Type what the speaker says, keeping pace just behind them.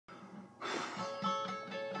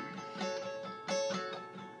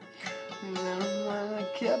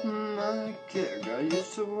kept my kick. I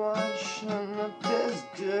used to watch on the piss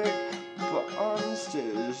dick, but on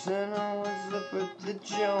stage, and I was up with the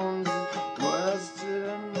Joneses. What else did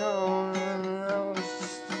I know? And I was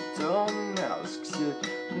just a dumb mouse, 'cause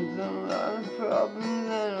there's a lot of problems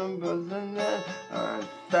in it, but then I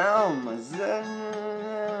found myself,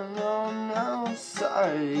 and now I'm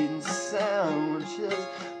sorry, eating sandwiches,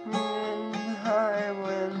 and high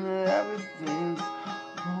when everything's,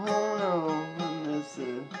 oh no, when this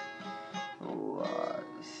is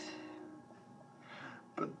what?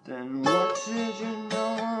 But then what did you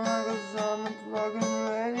know? Michael's on the fucking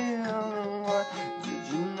radio. What did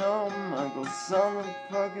you know? Michael's on the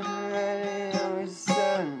fucking radio. He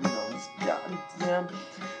said, no, it's goddamn.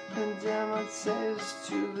 And damn, I'd say it's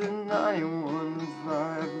to the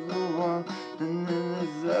 91.5 the one. And then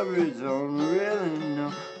there's every don't really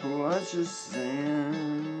know what you're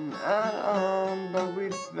saying at all. But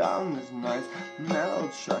we found this nice metal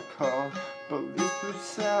truck called Police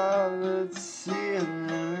Brutality, and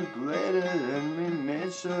then we played it, and we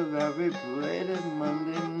made sure that we played it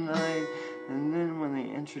Monday night. And then when they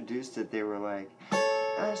introduced it, they were like,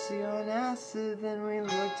 Ashley on acid. Then we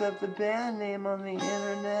looked up the band name on the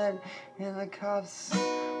internet, and the cops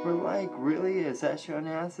were like, really, is Ashley on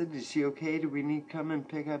acid? Is she okay? Do we need to come and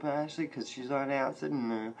pick up Ashley because she's on acid?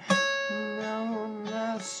 No,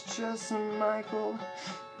 that's just Michael,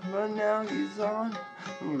 but now he's on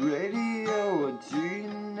radio. Do you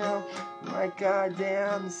know, like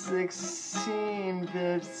goddamn 16,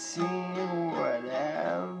 15,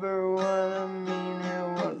 whatever, what I mean,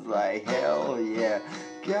 it was like, hell yeah,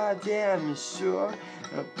 goddamn sure,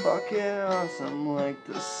 fucking awesome, like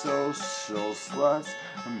the social sluts.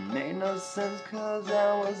 It made no sense, 'cause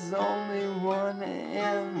I was only one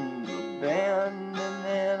in the band, and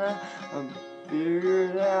then I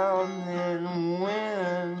figured out, and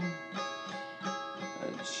when I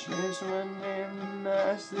changed my name to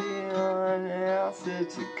Ashley on acid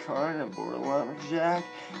to Carnivore Lumberjack,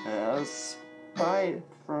 out of spite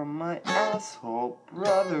from my asshole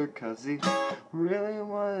brother, 'cause he really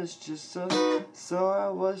was just so I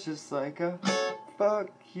was just like a fuck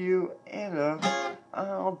you and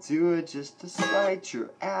I'll do it just to spite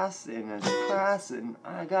your ass in his class, and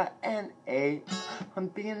I got an A. I'm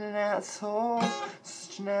being an asshole,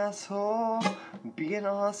 such an asshole, being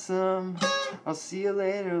awesome. I'll see you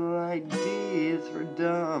later, like D is for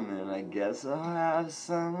dumb, and I guess I'll have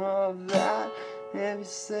some of that. If you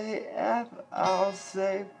say F, I'll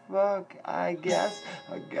say fuck. I guess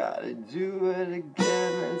I gotta do it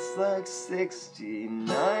again. It's like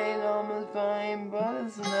 69, almost fine, but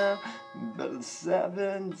it's not. But it's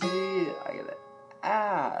 70. I gotta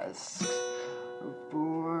ask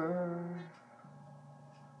for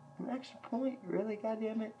an extra point. Really,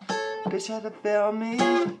 goddammit. Bitch had to fail me,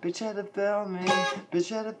 bitch had to fail me, bitch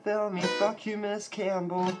had to fail me, fuck you Miss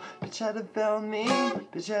Campbell. Bitch had to fail me,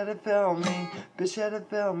 bitch had to fail me, bitch had to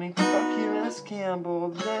fail me, fuck you Miss Campbell.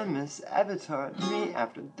 Then Miss Evans taught me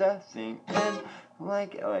after that thing, and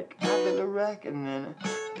like after the wreck, and then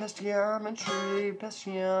pesciometry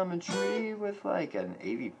with like an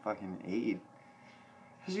 80 fucking 8.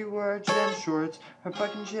 'Cause you wear gym shorts, her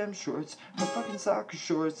fucking gym shorts, her fucking soccer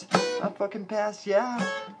shorts. I fucking passed, yeah.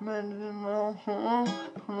 I'm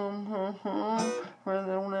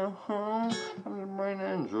a brain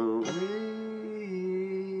injury.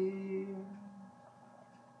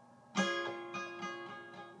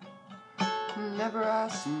 Never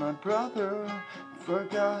asked my brother for a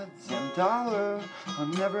goddamn dollar. I'll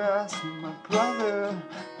never ask my brother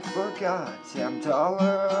for a goddamn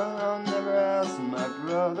dollar. I'll never ask my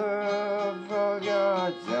brother for a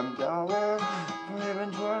goddamn dollar. For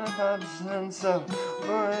even 25% so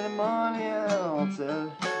for any money else.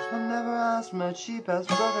 I'll never ask my cheap-ass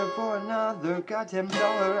brother for another goddamn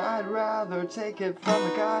dollar. I'd rather take it from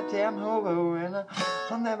a goddamn hobo. And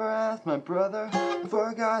I'll never ask my brother for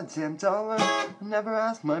a goddamn dollar. I'll never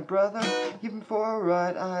ask my brother even for a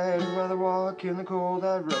ride. I'd rather walk in the cold.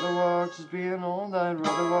 I'd rather walk just being old. I'd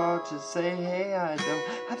rather walk just say hey. I don't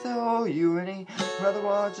have to owe you any. Rather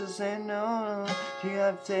walk just say no. You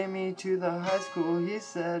have to take me to the high school. He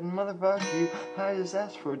said, motherfuck you, I just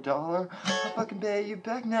asked for a dollar. I'll fucking pay you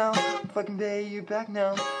back now. I'll fucking pay you back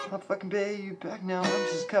now. I'll fucking pay you back now. I'm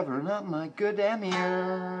just covering up my good damn ear.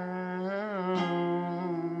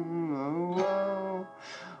 Whoa,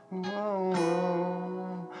 whoa, whoa,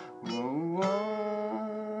 whoa,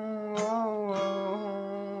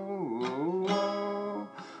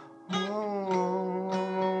 whoa,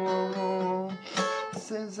 whoa.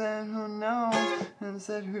 Says that who knows, and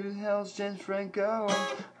said said, who the hell's James Franco?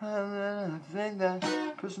 And then I think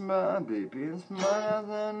that person might be being smart.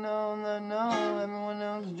 I know, everyone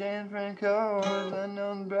knows James Franco. I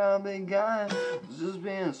know the brown big guy who's just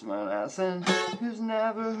being smart ass. And who's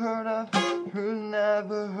never heard of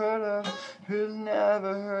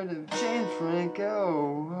James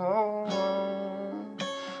Franco?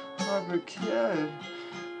 Harper Kid.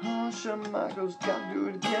 Oh, Shawn Michaels, gotta do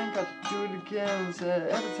it again. Said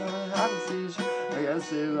every time it happens to you, I gotta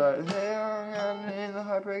say like, hey, I got the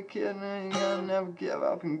Heartbreak Kid, and you gotta never give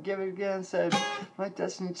up and give it again. Said my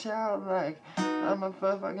Destiny Child, like I'm a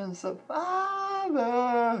fucking survivor.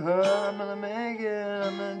 I'm gonna make it,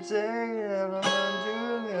 I'm gonna take it, I'm gonna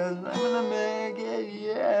do this, I'm gonna make it,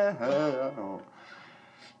 yeah.